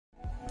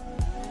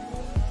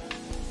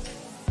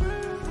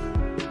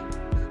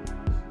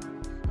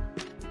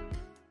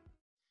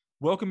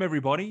Welcome,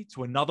 everybody,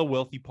 to another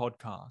Wealthy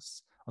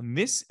podcast. On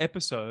this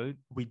episode,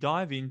 we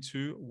dive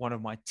into one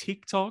of my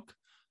TikTok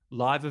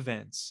live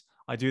events.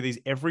 I do these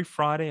every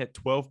Friday at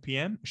 12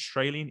 p.m.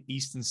 Australian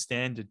Eastern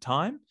Standard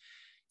Time.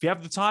 If you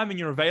have the time and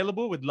you're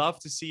available, we'd love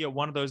to see you at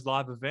one of those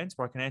live events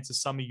where I can answer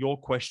some of your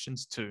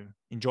questions too.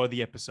 Enjoy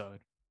the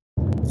episode.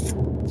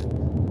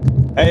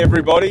 Hey,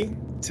 everybody.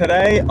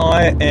 Today,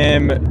 I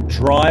am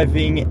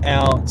driving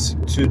out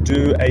to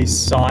do a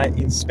site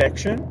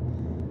inspection.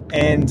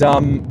 And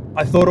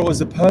I thought it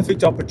was a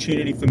perfect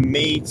opportunity for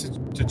me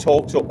to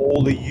talk to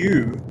all of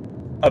you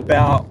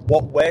about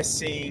what we're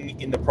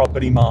seeing in the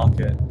property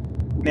market.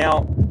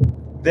 Now,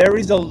 there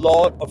is a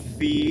lot of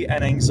fear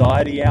and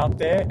anxiety out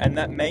there, and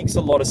that makes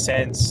a lot of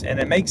sense. And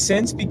it makes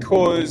sense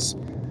because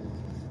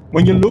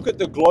when you look at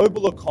the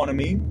global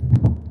economy,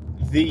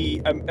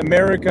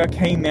 America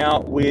came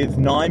out with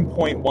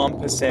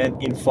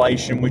 9.1%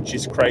 inflation, which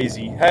is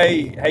crazy.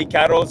 Hey,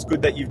 Carol, it's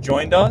good that you've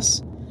joined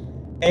us.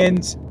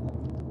 And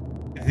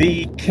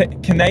the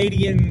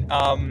Canadian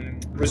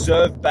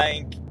Reserve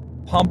Bank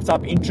pumped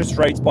up interest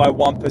rates by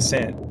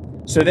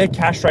 1%. So their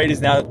cash rate is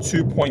now at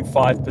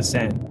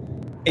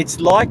 2.5%. It's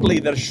likely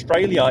that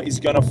Australia is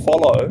going to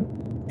follow,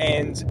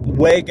 and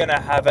we're going to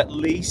have at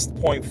least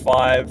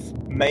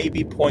 0.5,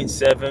 maybe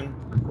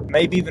 0.7,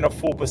 maybe even a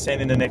full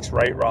percent in the next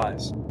rate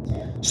rise.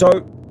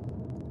 So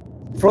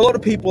for a lot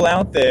of people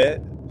out there,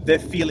 they're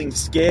feeling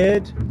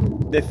scared,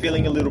 they're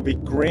feeling a little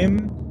bit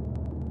grim,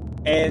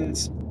 and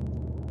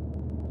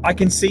I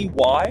can see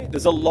why.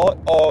 There's a lot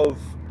of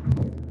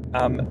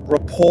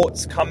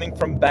reports coming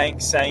from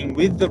banks saying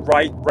with the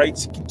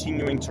rates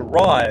continuing to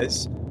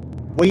rise,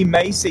 we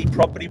may see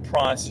property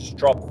prices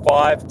drop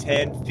 5,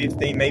 10,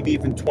 15, maybe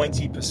even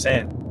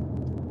 20%.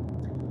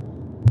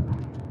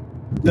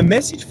 The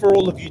message for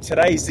all of you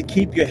today is to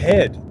keep your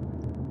head.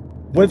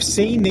 We've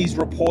seen these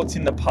reports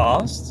in the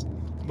past.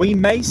 We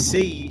may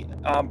see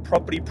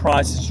property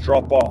prices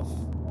drop off.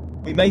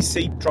 We may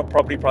see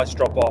property prices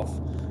drop off,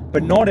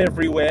 but not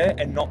everywhere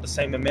and not the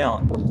same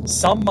amount.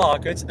 Some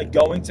markets are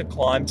going to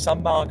climb.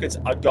 Some markets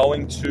are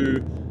going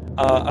to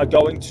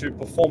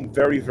perform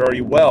very,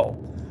 very well.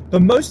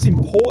 But most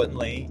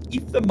importantly,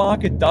 if the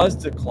market does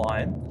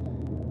decline,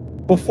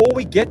 before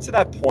we get to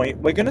that point,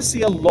 we're going to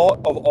see a lot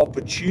of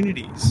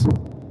opportunities.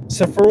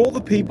 So for all the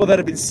people that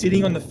have been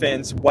sitting on the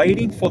fence,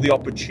 waiting for the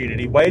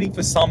opportunity, waiting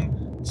for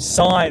some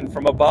sign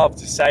from above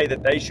to say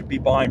that they should be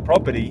buying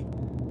property,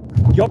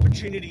 the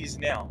opportunity is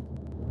now.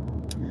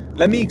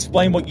 Let me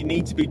explain what you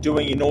need to be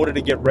doing in order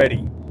to get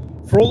ready.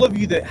 For all of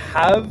you that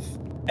have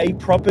a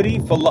property,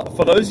 for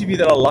those of you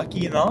that are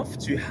lucky enough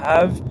to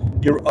have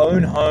your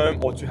own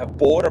home or to have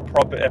bought a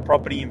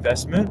property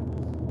investment,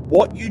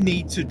 what you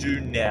need to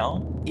do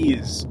now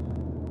is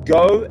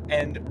go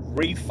and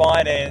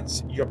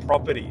refinance your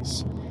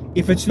properties.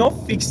 If it's not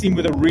fixed in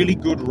with a really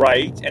good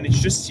rate and it's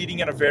just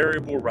sitting at a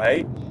variable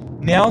rate,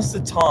 now's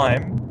the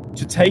time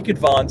to take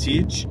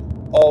advantage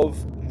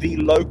of the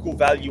local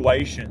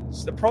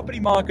valuations. The property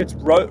markets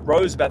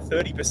rose about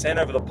 30%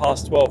 over the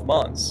past 12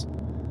 months.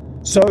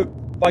 So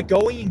by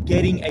going and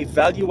getting a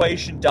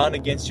valuation done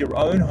against your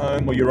own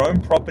home or your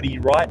own property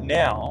right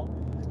now,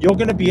 you're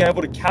going to be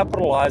able to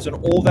capitalize on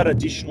all that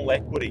additional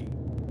equity.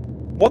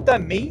 What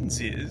that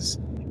means is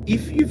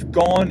if you've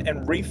gone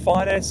and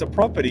refinanced a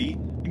property,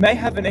 you may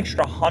have an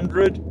extra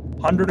 $100,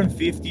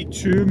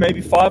 $150 to maybe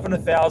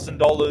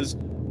 $500,000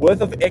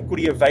 worth of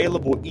equity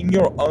available in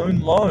your own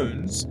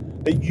loans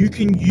that you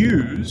can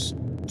use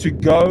to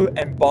go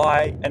and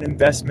buy an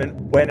investment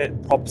when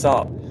it pops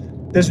up.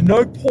 There's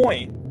no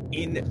point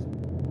in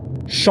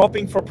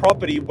shopping for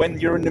property when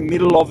you're in the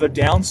middle of a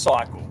down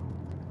cycle.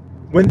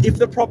 If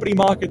the property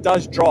market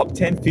does drop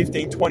 10,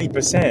 15,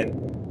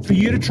 20%, for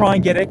you to try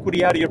and get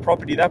equity out of your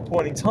property at that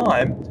point in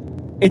time,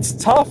 it's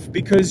tough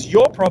because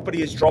your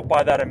property has dropped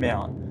by that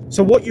amount.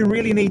 So what you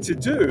really need to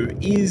do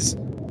is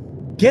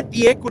get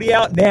the equity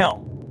out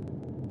now.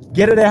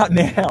 Get it out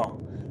now.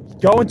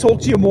 Go and talk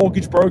to your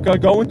mortgage broker.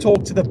 Go and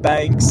talk to the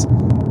banks.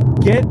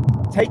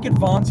 Take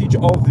advantage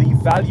of the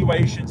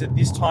valuations at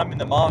this time in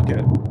the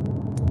market.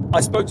 I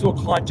spoke to a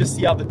client just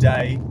the other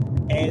day,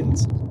 and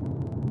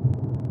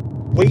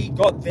we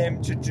got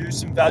them to do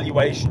some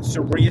valuations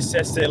to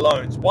reassess their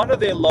loans. One of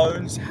their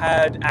loans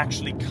had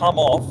actually come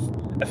off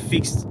a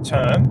fixed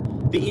term.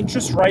 The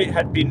interest rate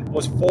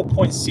was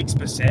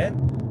 4.6%.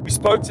 We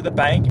spoke to the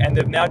bank and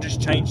they've now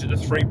just changed it to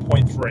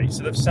 3.3.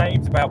 So they've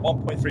saved about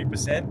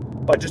 1.3%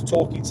 by just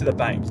talking to the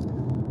bank.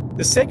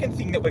 The second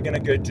thing that we're going to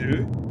go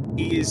do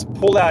is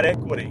pull out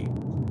equity.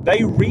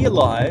 They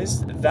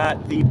realized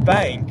that the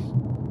bank,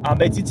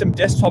 they did some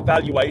desktop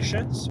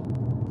valuations.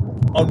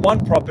 On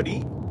one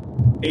property,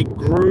 it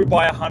grew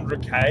by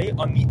 100K.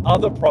 On the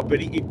other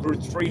property, it grew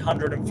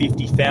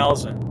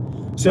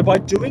 350,000. So by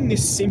doing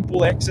this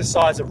simple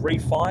exercise of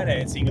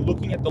refinancing and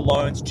looking at the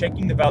loans,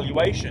 checking the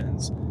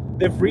valuations,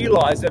 they've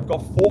realized they've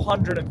got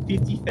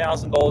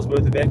 $450,000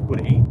 worth of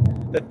equity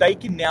that they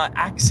can now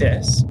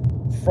access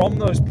from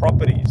those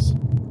properties.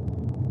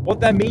 What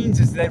that means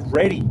is they're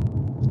ready.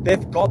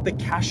 They've got the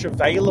cash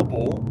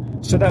available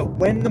so that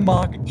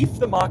if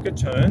the market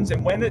turns,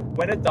 and when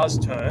it does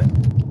turn,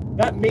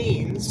 that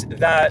means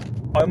that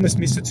I almost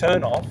missed a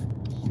turn off.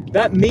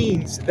 That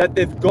means that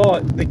they've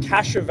got the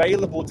cash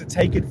available to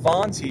take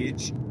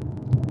advantage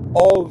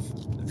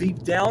of the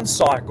down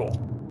cycle.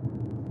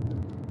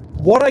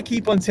 What I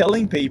keep on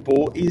telling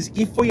people is,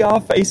 if we are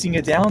facing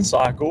a down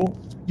cycle,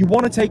 you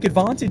want to take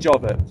advantage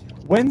of it.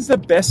 When's the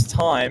best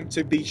time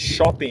to be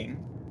shopping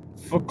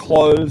for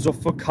clothes or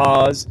for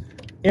cars?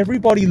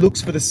 Everybody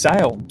looks for the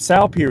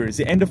sale periods,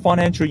 the end of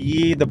financial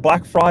year, the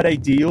Black Friday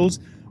deals.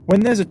 When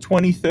there's a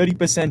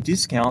 20-30%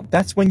 discount,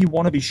 that's when you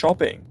want to be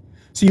shopping.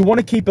 So you want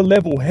to keep a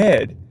level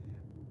head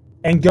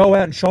and go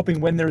out and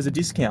shopping when there is a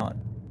discount.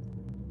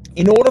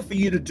 In order for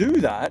you to do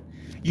that,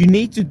 you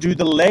need to do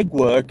the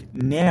legwork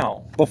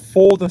now,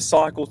 before the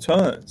cycle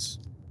turns.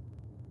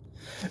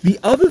 The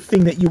other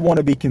thing that you want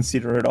to be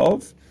considerate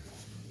of,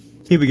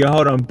 here we go,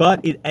 hold on,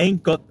 but I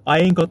ain't got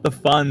the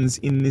funds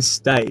in this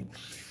state.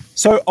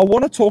 So I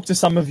want to talk to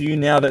some of you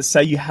now that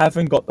say you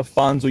haven't got the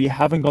funds or you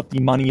haven't got the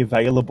money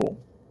available.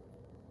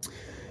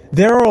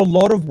 There are a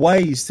lot of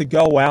ways to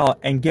go out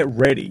and get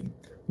ready.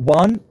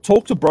 One,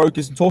 talk to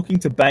brokers and talking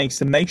to banks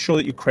to make sure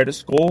that your credit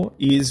score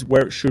is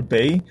where it should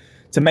be,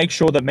 to make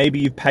sure that maybe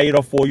you've paid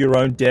off all your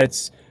own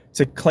debts,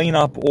 to clean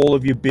up all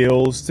of your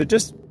bills, to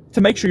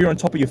make sure you're on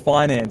top of your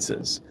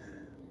finances.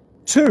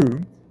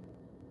 Two,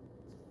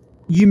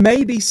 you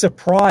may be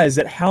surprised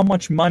at how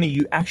much money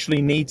you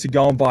actually need to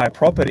go and buy a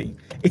property.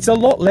 It's a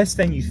lot less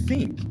than you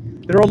think.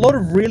 There are a lot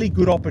of really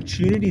good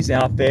opportunities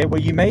out there where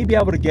you may be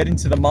able to get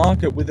into the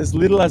market with as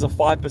little as a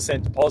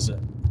 5% deposit.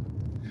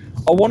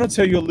 I want to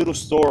tell you a little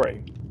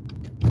story.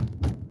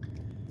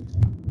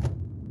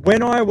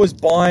 When I was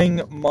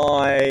buying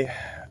I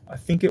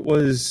think it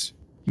was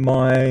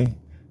my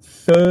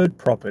third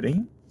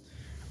property,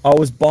 I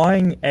was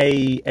buying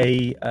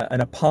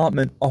an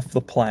apartment off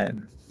the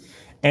plan.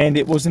 And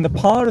it was in the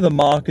part of the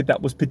market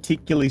that was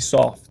particularly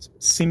soft,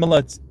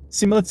 similar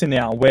to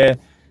now, where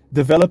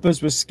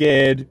developers were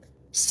scared,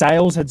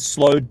 sales had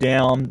slowed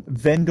down,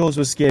 vendors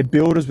were scared,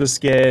 builders were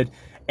scared,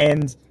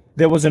 and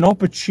there was an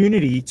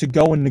opportunity to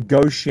go and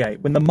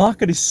negotiate. When the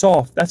market is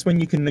soft, that's when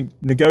you can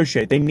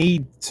negotiate. They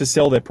need to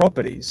sell their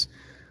properties.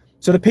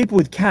 So the people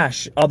with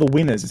cash are the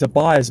winners. It's a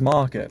buyer's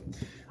market.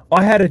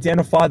 I had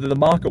identified that the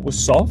market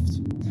was soft,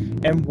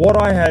 and what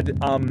I had,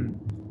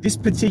 this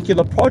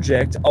particular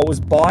project, I was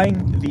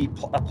buying the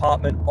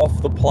apartment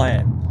off the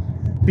plan.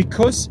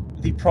 Because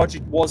the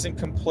project wasn't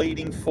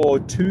completing for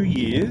 2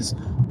 years,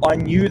 I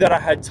knew that I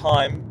had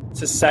time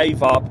to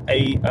save up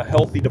a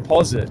healthy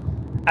deposit.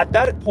 At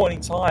that point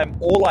in time,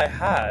 all I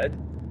had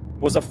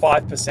was a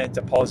 5%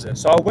 deposit.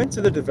 So I went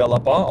to the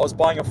developer. I was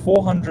buying a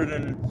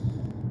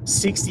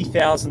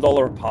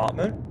 $460,000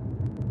 apartment,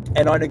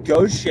 and I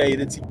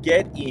negotiated to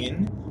get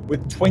in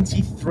with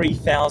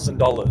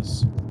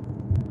 $23,000.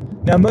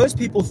 Now, most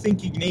people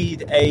think you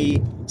need a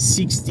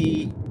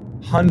 $60,000,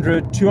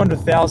 $100,000,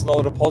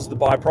 $200,000 deposit to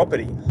buy a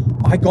property.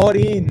 I got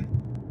in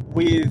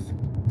with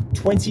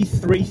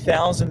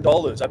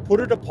 $23,000. I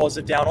put a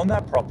deposit down on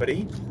that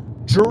property.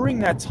 During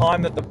that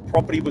time that the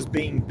property was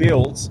being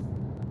built,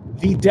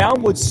 the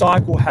downward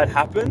cycle had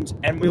happened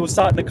and we were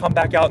starting to come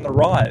back out in the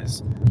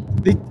rise.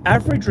 The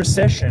average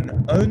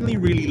recession only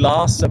really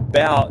lasts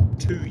about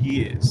 2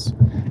 years.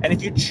 And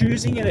if you're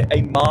choosing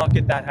a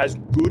market that has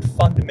good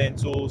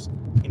fundamentals,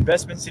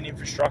 investments in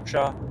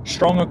infrastructure,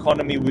 strong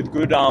economy with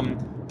good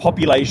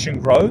population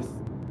growth,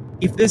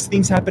 if there's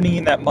things happening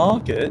in that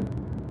market,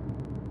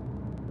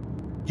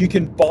 you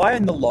can buy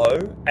in the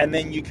low and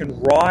then you can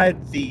ride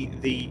the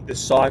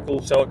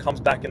cycle so it comes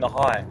back in the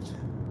high.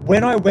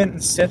 When I went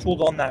and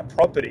settled on that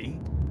property,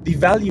 the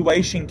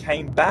valuation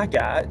came back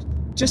at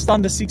just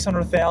under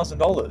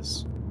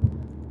 $600,000.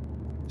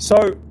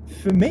 So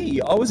for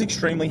me, I was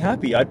extremely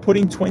happy. I'd put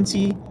in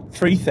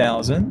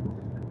 $23,000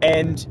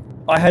 and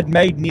I had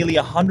made nearly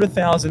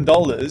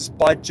 $100,000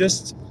 by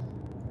just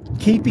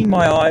keeping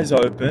my eyes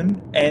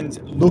open and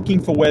looking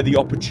for where the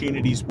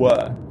opportunities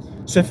were.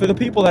 So for the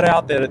people that are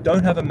out there that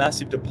don't have a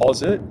massive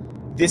deposit,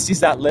 this is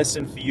that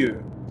lesson for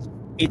you.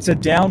 It's a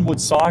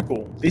downward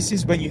cycle. This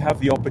is when you have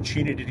the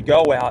opportunity to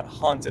go out,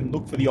 hunt, and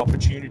look for the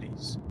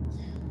opportunities.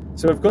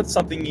 So I've got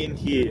something in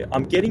here.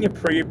 I'm getting a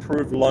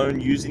pre-approved loan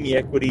using the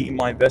equity in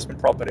my investment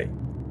property.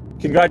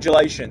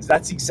 Congratulations.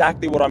 That's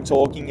exactly what I'm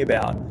talking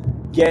about.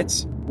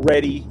 Get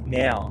ready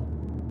now.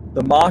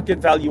 The market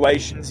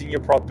valuations in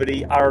your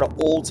property are at an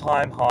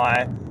all-time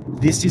high.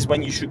 This is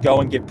when you should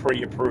go and get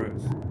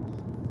pre-approved.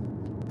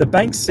 The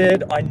bank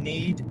said I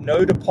need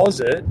no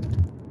deposit.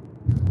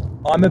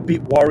 I'm a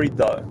bit worried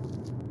though.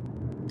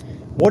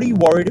 What are you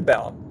worried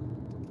about?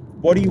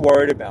 What are you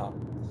worried about?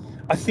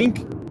 I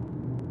think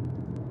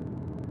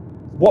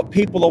what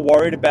people are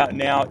worried about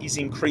now is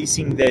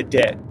increasing their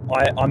debt.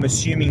 I'm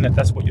assuming that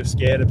that's what you're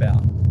scared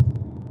about.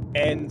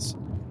 And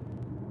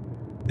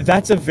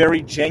that's a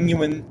very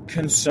genuine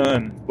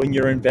concern when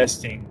you're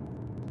investing.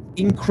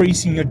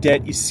 Increasing your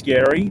debt is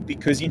scary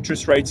because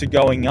interest rates are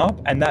going up,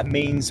 and that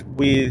means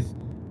when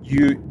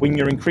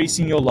you're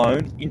increasing your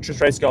loan,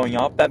 interest rates going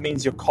up, that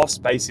means your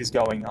cost base is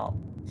going up.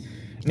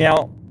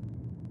 Now,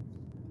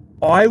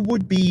 I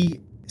would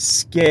be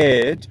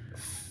scared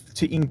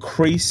to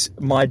increase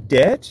my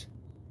debt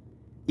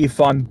if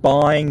I'm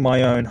buying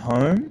my own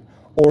home,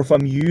 or if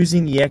I'm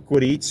using the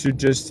equity to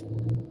just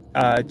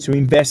to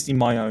invest in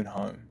my own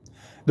home.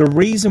 The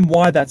reason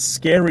why that's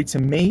scary to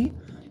me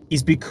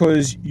is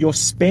because you're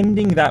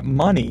spending that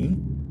money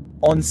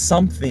on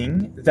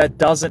something that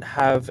doesn't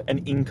have an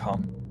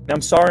income. Now,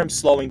 I'm sorry I'm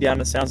slowing down.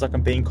 It sounds like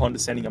I'm being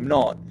condescending. I'm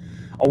not.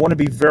 I want to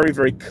be very,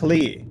 very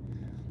clear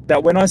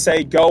that when I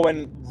say go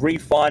and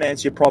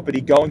refinance your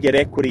property, go and get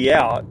equity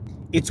out,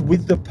 it's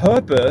with the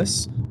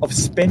purpose of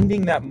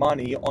spending that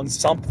money on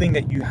something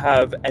that you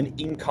have an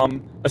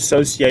income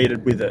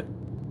associated with it.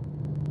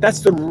 That's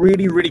the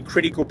really, really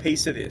critical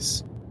piece of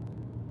this.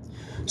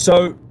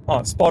 So,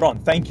 spot on.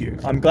 Thank you.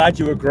 I'm glad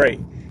you agree.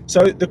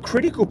 So the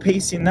critical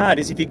piece in that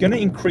is if you're going to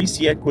increase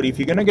the equity, if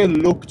you're going to go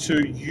look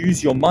to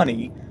use your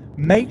money,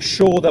 make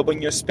sure that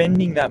when you're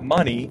spending that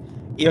money,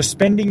 you're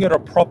spending it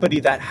on a property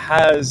that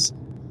has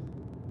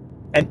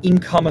an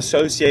income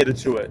associated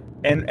to it.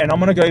 And I'm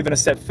going to go even a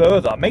step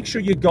further. Make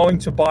sure you're going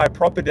to buy a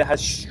property that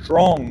has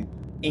strong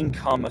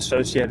income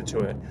associated to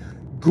it.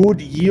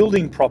 Good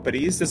yielding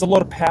properties, there's a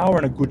lot of power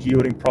in a good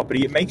yielding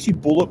property. It makes you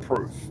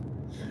bulletproof.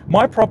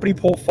 My property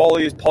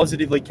portfolio is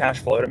positively cash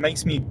flowed. It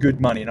makes me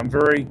good money, and I'm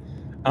very,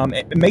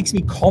 it makes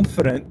me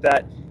confident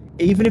that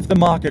even if the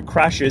market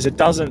crashes, it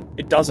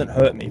doesn't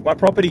hurt me. My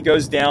property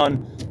goes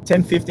down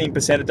 10,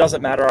 15%, it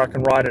doesn't matter, I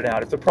can ride it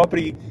out.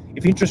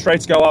 If interest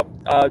rates go up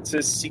to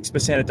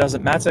 6%, it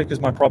doesn't matter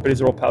because my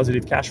properties are all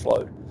positive cash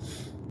flow.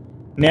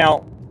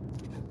 Now,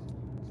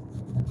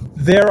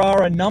 there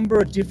are a number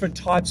of different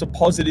types of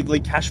positively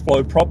cash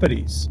flow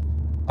properties.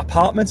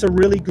 Apartments are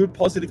really good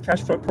positive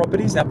cash flow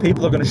properties. Now,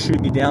 people are going to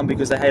shoot me down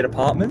because they hate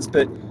apartments,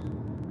 but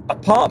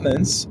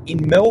apartments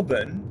in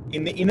Melbourne,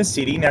 in the inner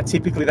city, now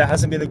typically that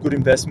hasn't been a good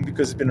investment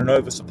because there's been an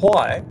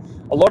oversupply.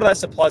 A lot of that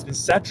supply has been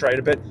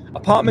saturated, but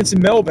apartments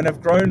in Melbourne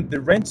have grown,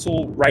 the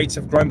rental rates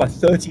have grown by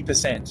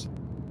 30%.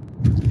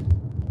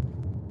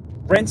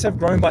 Rents have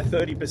grown by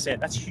 30%.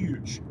 That's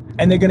huge.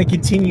 And they're going to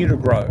continue to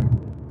grow.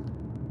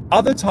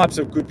 Other types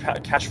of good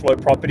cash flow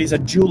properties are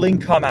dual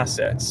income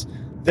assets.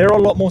 They're a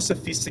lot more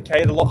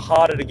sophisticated, a lot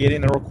harder to get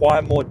in. They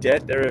require more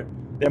debt. They're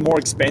more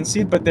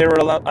expensive, but they're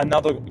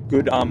another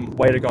good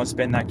way to go and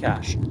spend that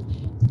cash.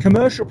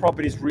 Commercial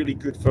property is really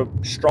good for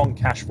strong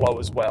cash flow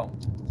as well.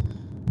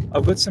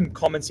 I've got some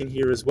comments in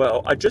here as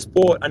well. I just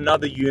bought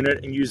another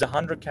unit and used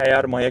 100K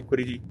out of my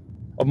equity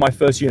of my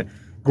first unit.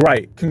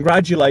 Great,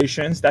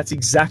 congratulations. That's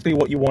exactly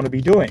what you want to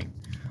be doing.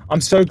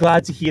 I'm so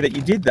glad to hear that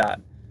you did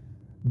that.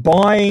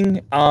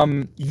 Buying,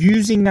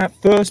 using that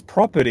first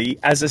property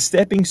as a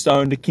stepping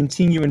stone to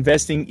continue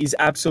investing is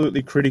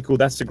absolutely critical.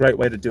 That's a great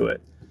way to do it.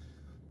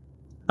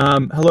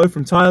 Hello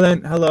from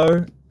Thailand.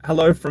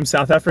 Hello from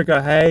South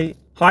Africa. Hey.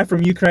 Hi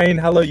from Ukraine.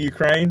 Hello,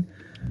 Ukraine.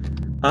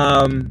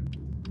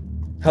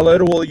 Hello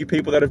to all of you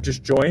people that have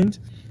just joined.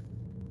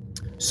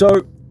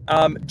 So,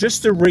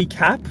 just to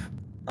recap,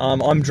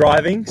 I'm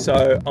driving,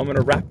 so I'm going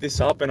to wrap this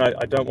up, and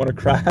I don't want to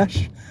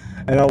crash,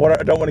 and I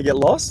don't want to get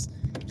lost.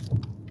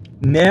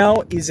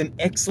 Now is an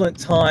excellent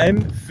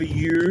time for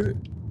you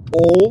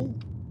all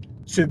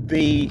to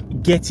be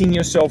getting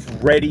yourself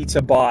ready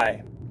to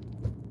buy.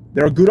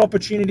 There are good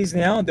opportunities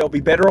now. There'll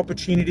be better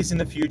opportunities in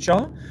the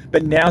future,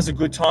 but now's a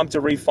good time to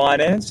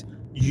refinance.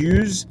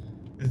 Use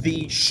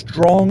the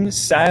strong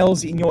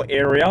sales in your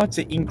area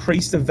to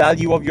increase the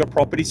value of your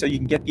property so you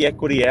can get the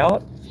equity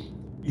out.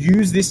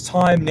 Use this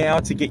time now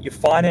to get your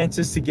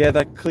finances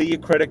together, clear your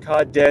credit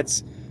card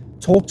debts,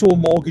 talk to a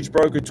mortgage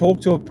broker,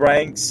 talk to a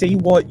bank, see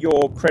what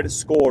your credit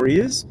score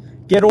is,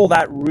 get all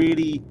that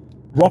really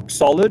rock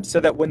solid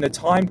so that when the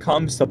time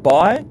comes to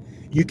buy,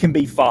 you can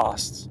be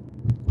fast.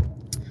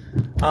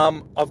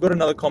 I've got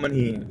another comment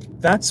here.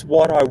 That's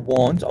what I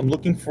want. I'm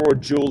looking for a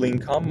dual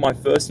income. My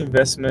first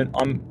investment,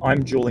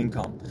 I'm dual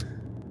income.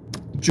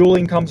 Dual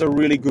incomes are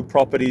really good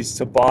properties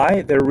to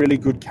buy. They're really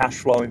good cash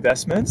flow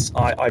investments.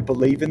 I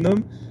believe in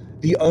them.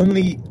 The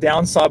only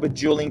downside with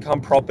dual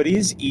income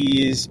properties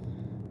is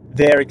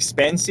they're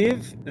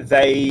expensive.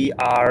 They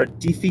are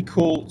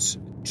difficult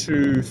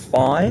to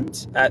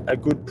find at a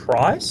good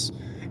price.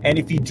 And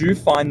if you do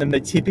find them, they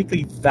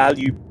typically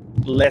value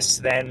less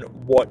than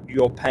what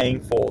you're paying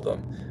for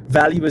them.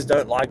 Valuers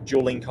don't like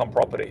dual income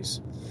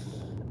properties.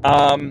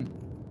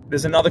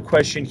 There's another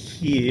question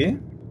here.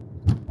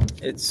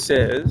 It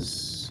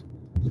says,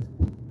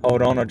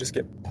 hold on, I'll just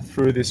get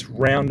through this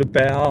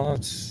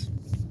roundabout.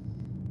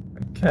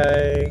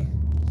 Okay.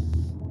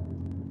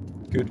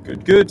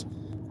 Good.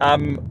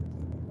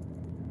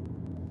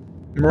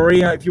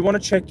 Maria, if you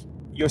want to check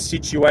your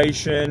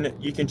situation,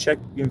 you can check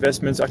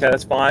investments. Okay,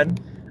 that's fine.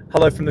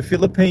 Hello from the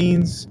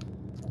Philippines.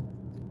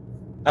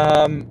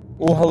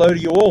 Well, hello to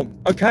you all.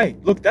 Okay,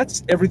 look,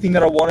 that's everything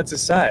that I wanted to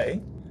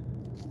say.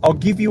 I'll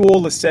give you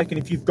all a second.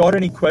 If you've got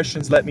any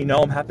questions, let me know.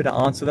 I'm happy to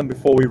answer them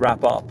before we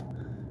wrap up.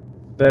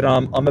 But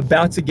I'm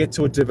about to get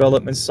to a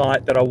development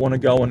site that I want to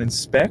go and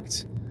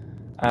inspect.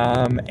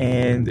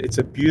 And it's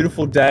a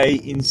beautiful day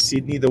in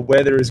Sydney. The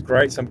weather is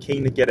great, so I'm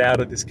keen to get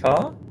out of this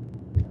car.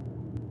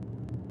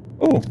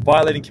 Oh,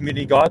 violating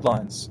community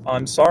guidelines.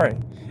 I'm sorry.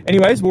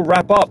 Anyways, we'll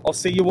wrap up. I'll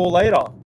see you all later.